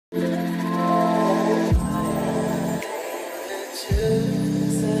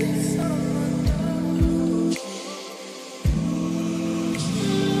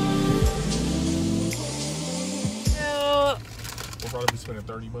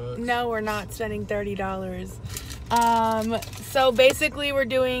30 bucks. No, we're not spending $30. So basically we're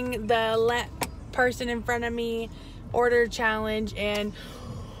doing the let person in front of me order challenge, and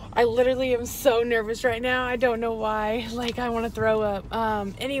I literally am so nervous right now. I don't know why. Like, I want to throw up.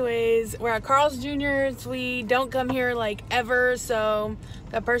 Anyways, we're at Carl's Jr.'s. We don't come here like ever, so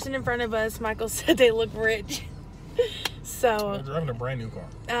the person in front of us, Michael said they look rich. So they're driving a brand new car.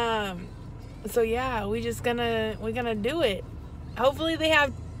 So yeah, we're gonna do it. Hopefully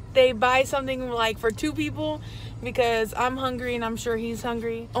they buy something like for 2 people, because I'm hungry and I'm sure he's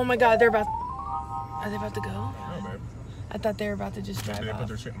hungry. Oh my God, are they about to go? No, babe. I thought they were about to just drive Maybe they off. put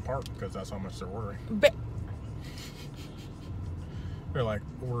their shit in park because that's how much they're ordering. They're like,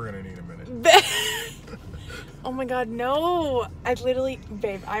 we're gonna need a minute. Oh my God, no! I literally,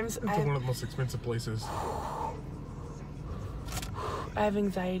 babe, It's one of the most expensive places. I have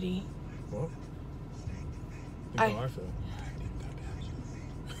anxiety. Well, think how I feel.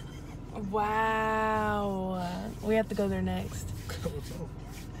 Wow, we have to go there next. What's up?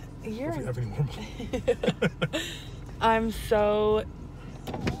 If you You're. have any more money. I'm so.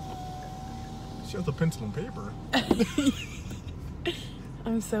 She has a pencil and paper.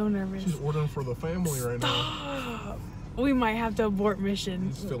 I'm so nervous. She's ordering for the family right now. Stop. We might have to abort mission.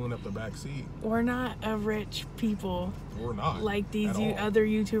 He's filling up the back seat. We're not a rich people. We're not. Like these other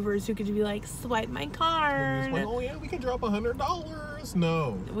YouTubers who could be like, swipe my card. Like, oh yeah, we can drop $100.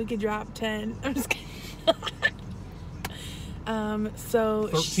 No. We could drop 10. I'm just kidding. So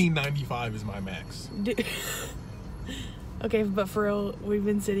 $13.95 is my max. Okay, but for real, we've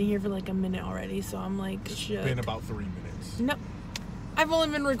been sitting here for like a minute already, so I'm like shook. It's been about 3 minutes. No, I've only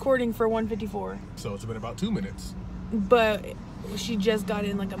been recording for 1:54. So it's been about 2 minutes. But she just got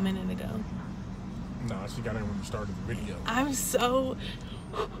in like a minute ago. Nah, she got in when you started the video. I'm so.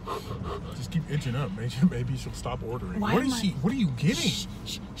 Just keep itching up. Maybe she'll stop ordering. Why What is she? What are you getting? Shh,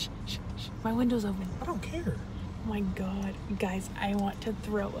 shh, shh, shh, shh. My window's open. I don't care. Oh my God, guys, I want to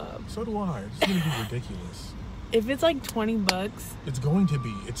throw up. So do I. It's gonna be ridiculous. If it's like $20, It's going to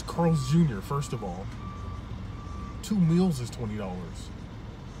be. It's Carl's Jr. First of all, 2 meals is $20.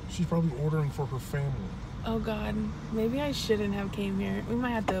 She's probably ordering for her family. oh God, maybe I shouldn't have came here. We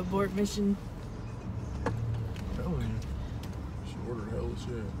might have to abort mission. I'm telling you, she ordered hella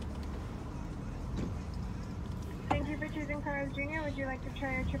shit. Thank you for choosing Carl's Jr. Would you like to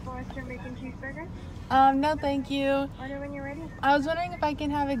try a triple Western bacon cheeseburger? No, thank you. Order when you're ready. I was wondering if I can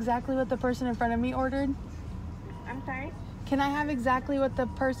have exactly what the person in front of me ordered. I'm sorry? Can I have exactly what the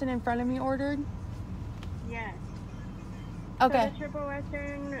person in front of me ordered? Yes. Okay. So the triple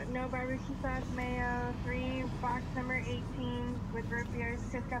Western, no barbecue sauce, mayo, 3, box number 18 with root beers,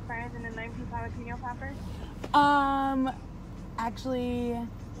 Crisco fries, and a 9-piece jalapeno popper. Actually,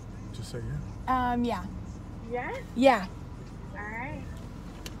 Just say yeah. yeah. Yes? Yeah. All right.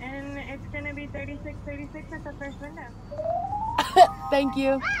 And it's going to be $36.36 at the first window. Thank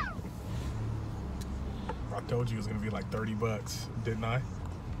you. I told you it was gonna be like $30, didn't I?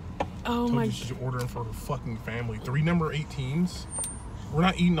 Oh Told my. you she's ordering for her fucking family. 3 number 18s. We're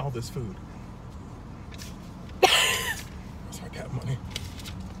not eating all this food. That's my cat money.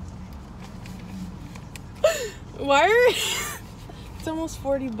 Why are it's almost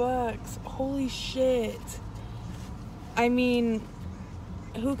 $40. Holy shit. I mean,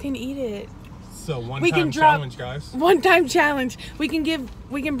 who can eat it? So We can one-time drop- challenge, guys. One-time challenge. We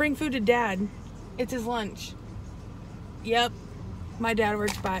can bring food to Dad. It's his lunch. Yep. My dad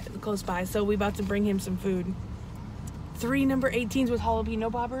works close by, so we about to bring him some food. 3 number 18s with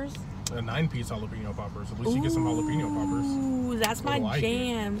jalapeno poppers. A 9-piece jalapeno poppers. At least you get some jalapeno poppers. Ooh, that's my like it.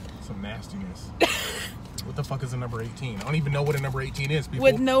 jam. Some nastiness. What the fuck is a number 18? I don't even know what a number 18 is, people.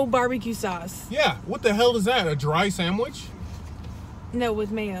 With no barbecue sauce. Yeah, what the hell is that? A dry sandwich? No, with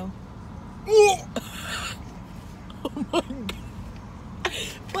mayo. Oh my God.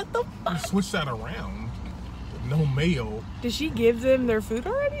 What the fuck? Switch that around. No mayo. Did she give them their food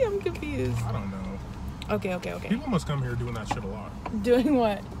already? I'm confused. I don't know. Okay. People must come here doing that shit a lot. Doing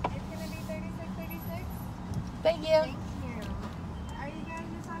what? It's going to be $36.36. Thank you. Thank you. Are you guys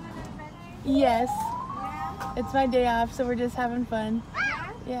just on an adventure? Yes. Yeah? It's my day off, so we're just having fun.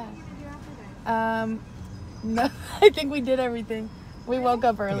 Yeah? Yeah. What did you do after that? No, I think we did everything. We woke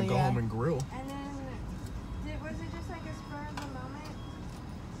up early, Gonna go yeah. home and grill. And then, was it just like a spur of the moment?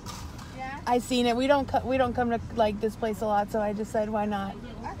 Yeah? I seen it. We don't come to like this place a lot, so I just said why not.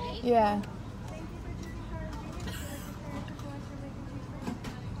 Okay. Yeah. Thank you for choosing Carl's Jr. Would you like to try a triple Western bacon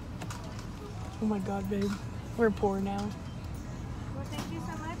cheeseburger? Oh my God, babe. We're poor now. Well, thank you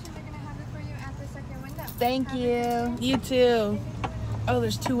so much, and they're going to have it for you at the second window. Thank Have a you. good day. You too. Oh,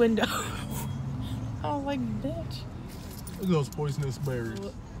 there's 2 windows. I was like, bitch. Look at those poisonous berries.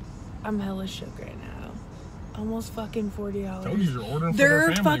 I'm hella shook right now. Almost fucking $40. Told you you're ordering for They're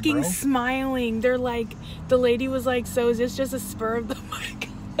their family, fucking bro. smiling. They're like, the lady was like, so is this just a spur of the mic?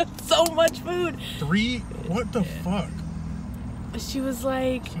 So much food. What the fuck? She was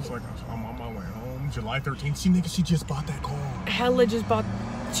like, I'm on my way home. July 13th. She just bought that car. hella just bought.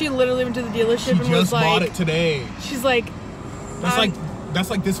 She literally went to the dealership She and was just like, bought it today. she's like, That's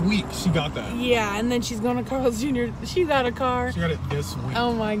like this week. She got that. yeah, and then she's going to Carl's Jr. She got a car. She got it this week.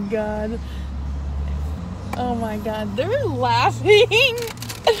 Oh my god. Oh my god. They're laughing.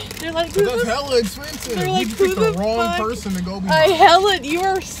 They're like, That's hella expensive. They're like, you who picked the the wrong fuck? person to go be. You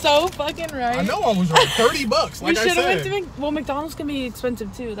are so fucking right. I know I was right. $30, like we I should have said. went to McDonald's can be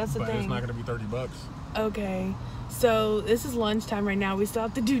expensive too. That's the But thing. it's not gonna be $30. Okay. So this is lunchtime right now. We still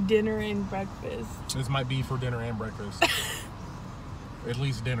have to do dinner and breakfast. This might be for dinner and breakfast. At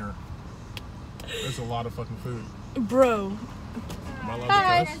least dinner. There's a lot of fucking food. Bro. Am I allowed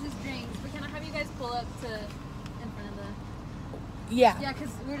Hi. to Guys, just drinks. But can I have you guys pull up to in front of the? Yeah. Yeah,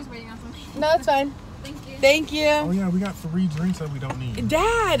 because we're just waiting on something. No, it's fine. Thank you. Thank you. Oh yeah, we got 3 drinks that we don't need.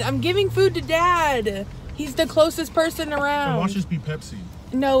 Dad, I'm giving food to Dad. He's the closest person And around. watch this be Pepsi.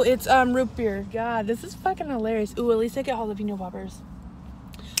 No, it's root beer. God, this is fucking hilarious. Ooh, at least I get jalapeno poppers.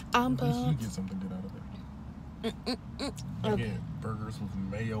 I'm At least you pumped. get something good out of it. I Okay. get burgers with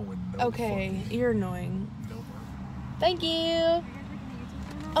mayo and no Okay, fucking, you're annoying. no burger. Thank you.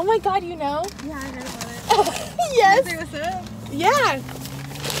 Oh my god, you know? Yeah, I heard about it. Yes. Say what's up? Yeah.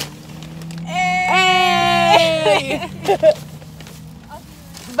 Hey.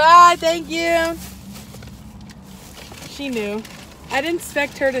 Bye. Thank you. She knew. I didn't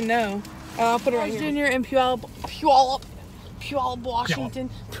expect her to know. I'll put it right here. Junior in Puyallup, Washington.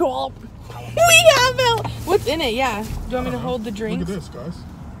 Puyallup. We have it. What's in it? Yeah. Do you want me to hold the drinks? Look at this, guys.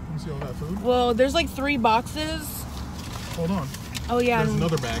 You see all that food? Well, there's like 3 boxes. Hold on. Oh yeah. There's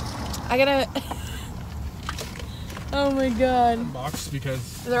another bag. I gotta. Oh my god. Box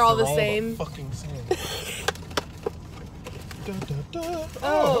because They're all the same. Fucking same. Da, da, da. Oh.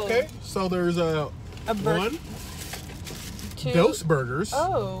 Oh, okay. So there's A burger. 1 2. dose burgers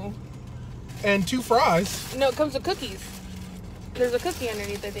Oh. and 2 fries. No, it comes with cookies. There's a cookie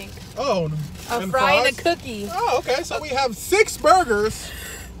underneath, I think. Oh, A and fry and a fries? cookie. Oh, okay. So we have 6 burgers,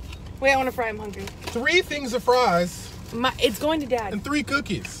 Wait, I want to fry. I'm hungry. 3 things of fries, It's going to Dad. and 3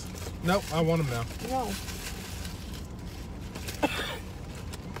 cookies. Nope, I want them now. No.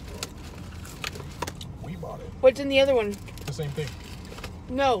 We bought it. What's in the other one? The same thing.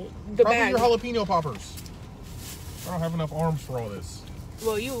 No, the Probably bag. your jalapeno poppers. I don't have enough arms for all this.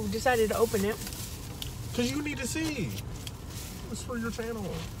 Well, you decided to open it. Because you need to see. It's for your channel.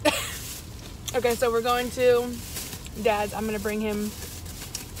 Okay, so we're going to Dad's. I'm going to bring him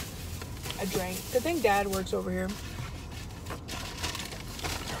a drink. Good thing Dad works over here.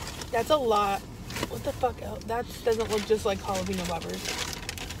 That's a lot. What the fuck else? That doesn't look just like jalapeno poppers.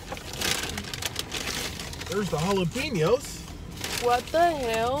 There's the jalapenos. What the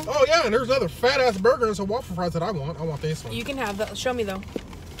hell? Oh yeah, and there's another fat ass burger and some waffle fries that I want. I want this one. You can have that. Show me though.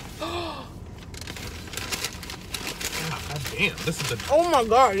 God damn, this is the, Oh my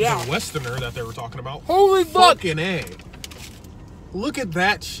god, yeah. the Westerner that they were talking about. Holy fuck. Fucking A. Look at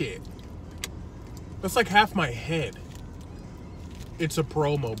that shit. That's like half my head. It's a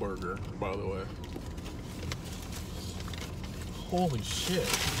promo burger, by the way. Holy shit.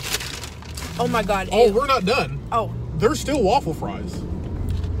 Oh my god. Oh, ew. we're not done. Oh. There's still waffle fries.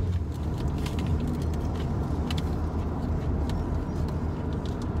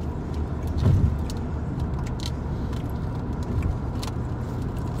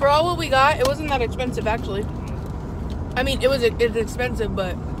 For all what we got, it wasn't that expensive actually. I mean, it's expensive,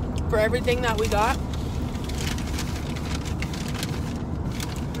 but for everything that we got,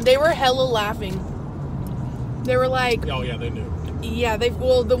 they were hella laughing. They were like, Oh yeah, they knew. yeah,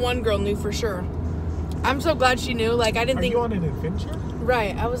 well, the one girl knew for sure. I'm so glad she knew. Like, I didn't Are think. you on an adventure?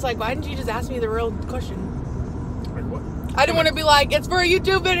 Right. I was like, why didn't you just ask me the real question? Like what? I didn't want to be like, it's for a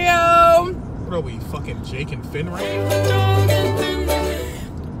YouTube video. What are we, fucking Jake and Finn right now?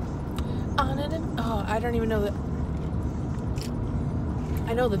 Oh, I don't even know that.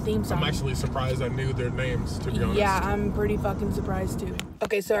 I know the theme song. I'm actually surprised I knew their names, to be honest. Yeah, I'm pretty fucking surprised too.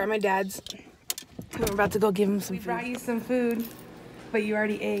 Okay, so we're at my dad's. We're about to go give him some food. We brought you some food, but you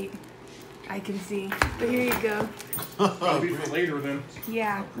already ate. I can see. But here you go. Probably for later then.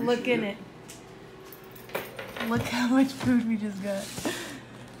 Yeah, look in it. Look how much food we just got.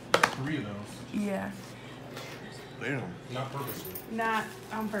 3 of those. Yeah. Damn. Not purposely. Not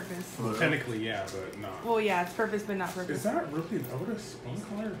on purpose. Well, technically, yeah, but not. Well, yeah, it's purpose, but not Is purpose. that really an Otis Spunk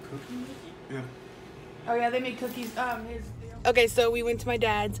Color cookie? Yeah. Oh yeah, they make cookies. Okay, so we went to my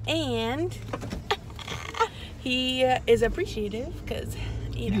dad's and he is appreciative because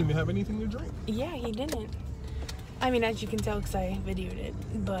You didn't even have anything to drink. Yeah, he didn't. I mean, as you can tell, because I videoed it.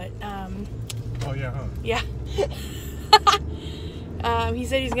 But Oh yeah, huh? yeah. He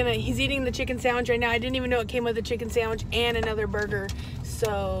said he's eating the chicken sandwich right now. I didn't even know it came with a chicken sandwich and another burger,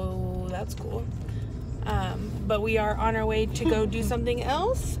 so that's cool. But we are on our way to go do something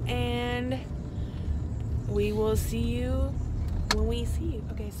else, and we will see you when we see you.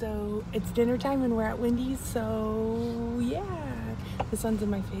 Okay, so it's dinner time and we're at Wendy's, so yeah. The sun's in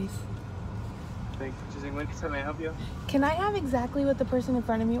my face. Thanks for choosing Wendy's. How may I help you? Can I have exactly what the person in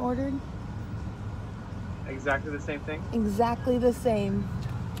front of me ordered? Exactly the same thing? Exactly the same.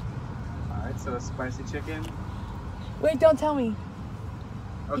 Alright, so a spicy chicken. Wait, don't tell me.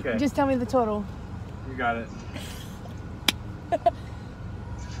 Okay. Just tell me the total. You got it.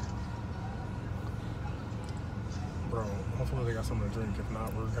 Bro, hopefully they got something to drink. If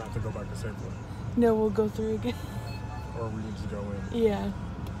not, we're gonna have to go back to Safeway. No, we'll go through again. Or we can just go in. Yeah.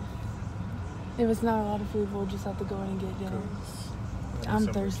 If it's not a lot of food, we'll just have to go in and get dinner. 'Cause I need I'm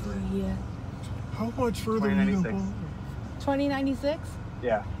something to thirsty, drink. yeah. How much further are you gonna go? $20.96?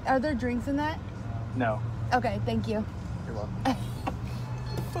 Yeah. Are there drinks in that? No. Okay, thank you. You're welcome.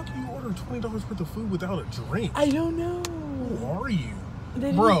 The fuck you order $20 worth of food without a drink? I don't know. Who are you?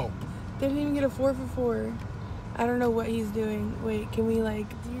 They Bro. They didn't even get a 4 for $4. I don't know what he's doing. Wait, can we do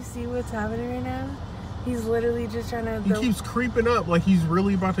you see what's happening right now? He's literally just trying to... He keeps creeping up like he's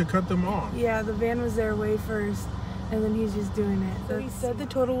really about to cut them off. Yeah, the van was there way first, and then he's just doing it. So he said the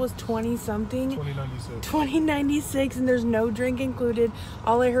total was 20-something. $20.96. $20.96, and there's no drink included.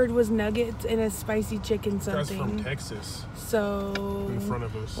 All I heard was nuggets and a spicy chicken something. That's from Texas. So In front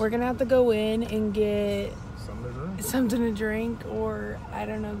of us. we're gonna have to go in and get Something to drink. something to drink, or I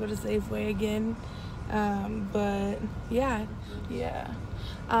don't know, go to Safeway again. But yeah.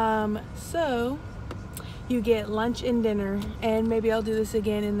 So you get lunch and dinner, and maybe I'll do this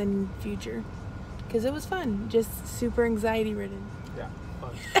again in the future because it was fun. Just super anxiety ridden. Yeah.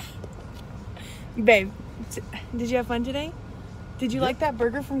 Fun. Babe, did you have fun today? Did you like that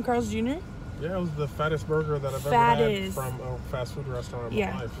burger from Carl's Jr.? Yeah, it was the fattest burger that I've ever Fattest. had from a fast food restaurant in my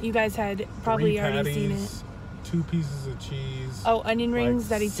Yeah, life. you guys had probably 3 already seen it. patties, 2 pieces of cheese. Oh, onion rings like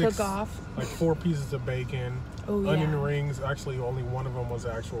that he 6 took off. Like 4 pieces of bacon. Oh, Onion yeah. rings. Actually, only one of them was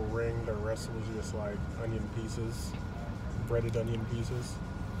the actual ring. The rest was just like onion pieces, breaded onion pieces.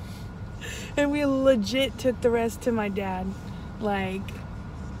 And we legit took the rest to my dad. Like,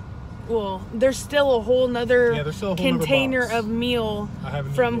 well, there's still a whole nother Yeah, there's still a whole nother container box. of meal I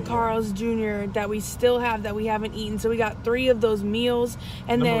haven't from eaten it yet. Carl's Jr. that we still have that we haven't eaten. So we got 3 of those meals,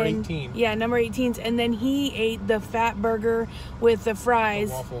 and Number then 18. Yeah, number 18s, and then he ate the fat burger with the fries,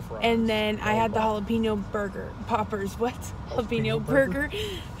 The waffle fries. and then I had the Waffle. jalapeno burger poppers. What? Jalapeno Jalapeno burger.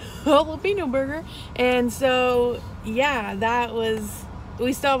 Jalapeno burger. And so yeah, that was.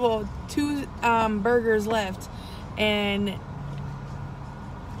 We still have 2 burgers left, and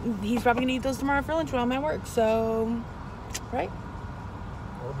he's probably gonna eat those tomorrow for lunch while I'm at work. So, right?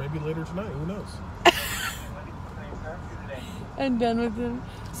 Or maybe later tonight. Who knows? I'm done with him.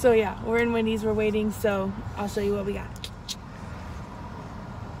 So yeah, we're in Wendy's. We're waiting. So I'll show you what we got.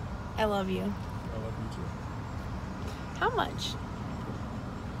 I love you. I love you too. How much?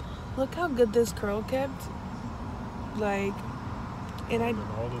 Look how good this curl kept. Like, and And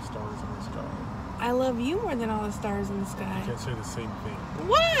all the stars in the sky. I love you more than all the stars in the You sky. can't say the same thing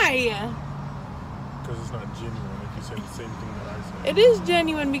Why? because it's not genuine. Like you say the same thing that I say. It is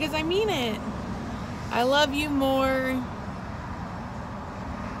genuine because I mean it. I love you more.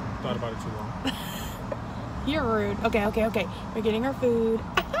 Thought about it too long. You're rude. Okay. We're getting our food.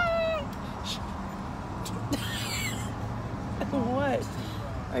 What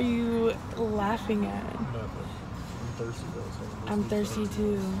are you laughing at? Nothing. I'm thirsty though. So I'm thirsty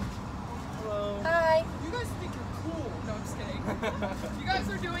too. Hello. Hi. You guys think you're cool. No, I'm just kidding. You guys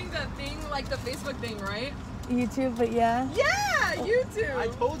are doing the thing, like the Facebook thing, right? YouTube, but yeah. Yeah, you too. I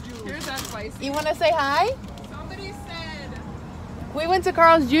told you. Here's that spicy. You want to say hi? Somebody said. We went to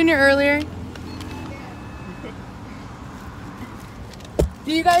Carl's Jr. earlier.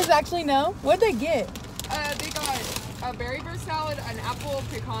 Do you guys actually know? What'd they get? They got a berry burst salad, an apple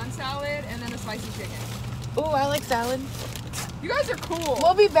pecan salad, and then a spicy chicken. Ooh, I like salad. You guys are cool.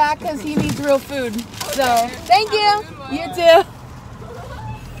 We'll be back because he needs real food. So, Okay. thank you. Have a good one. You too.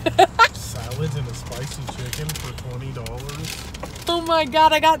 Salads and a spicy chicken for $20. Oh my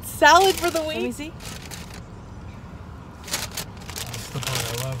god, I got salad for the week. Let me see. That's the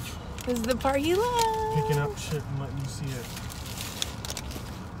part I love. This is the part he loves. Picking up shit and letting you see it.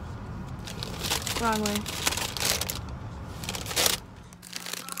 Wrong way.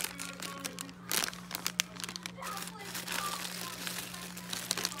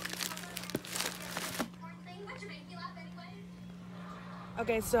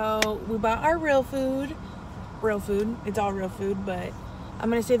 Okay, so we bought our real food. Real food. It's all real food, but I'm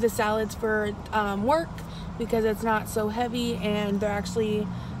gonna save the salads for work because it's not so heavy, and they're actually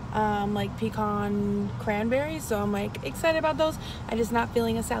like pecan cranberries, so I'm like excited about those. I'm just not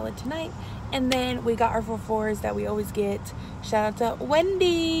feeling a salad tonight. And then we got our 4-4s that we always get. Shout out to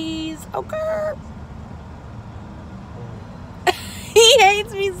Wendy's. Okay. He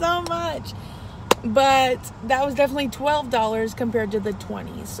hates me so much. But that was definitely $12 compared to the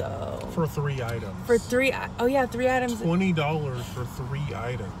 20, so. For 3 items. For 3, oh yeah, 3 items. $20 for 3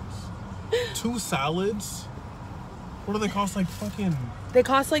 items. 2 salads? What do they cost? Like fucking. They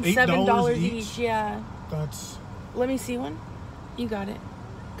cost like $7 each? each, yeah. That's. Let me see one. You got it.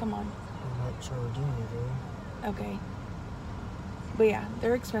 Come on. I'm not trying to do anything. Okay. But yeah,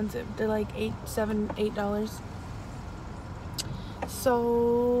 they're expensive. They're like $8.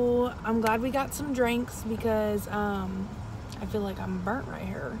 So I'm glad we got some drinks because I feel like I'm burnt right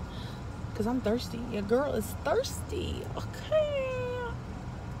here because I'm thirsty. Your girl is thirsty. Okay.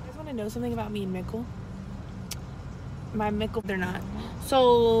 You guys want to know something about me and Mickle? My Mickle, they're not.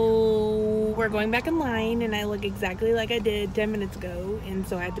 So we're going back in line and I look exactly like I did 10 minutes ago, and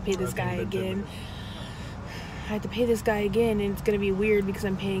so I had to pay this guy again. I had to pay this guy again, and it's gonna be weird because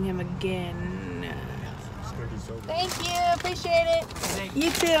I'm paying him again. Thank you, appreciate it. You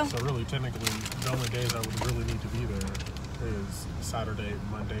too. So really, technically, the only days I would really need to be there is Saturday,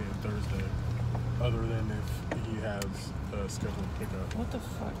 Monday, and Thursday. Other than if he has a scheduled pickup. What the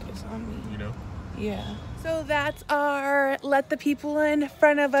fuck is on me? You know? Yeah. So that's our let the people in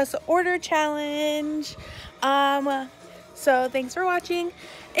front of us order challenge. So thanks for watching.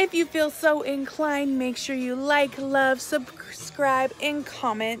 If you feel so inclined, make sure you like, love, subscribe, and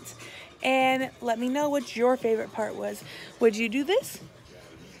comment. And let me know what your favorite part was. Would you do this?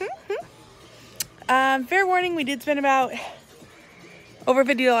 Fair warning, we did spend about over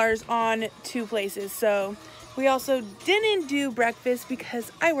 $50 on 2 places. So we also didn't do breakfast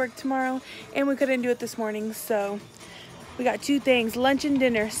because I work tomorrow and we couldn't do it this morning. So we got 2 things, lunch and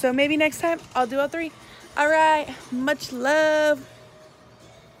dinner. So maybe next time I'll do all 3. All right, much love.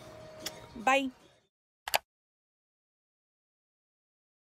 Bye.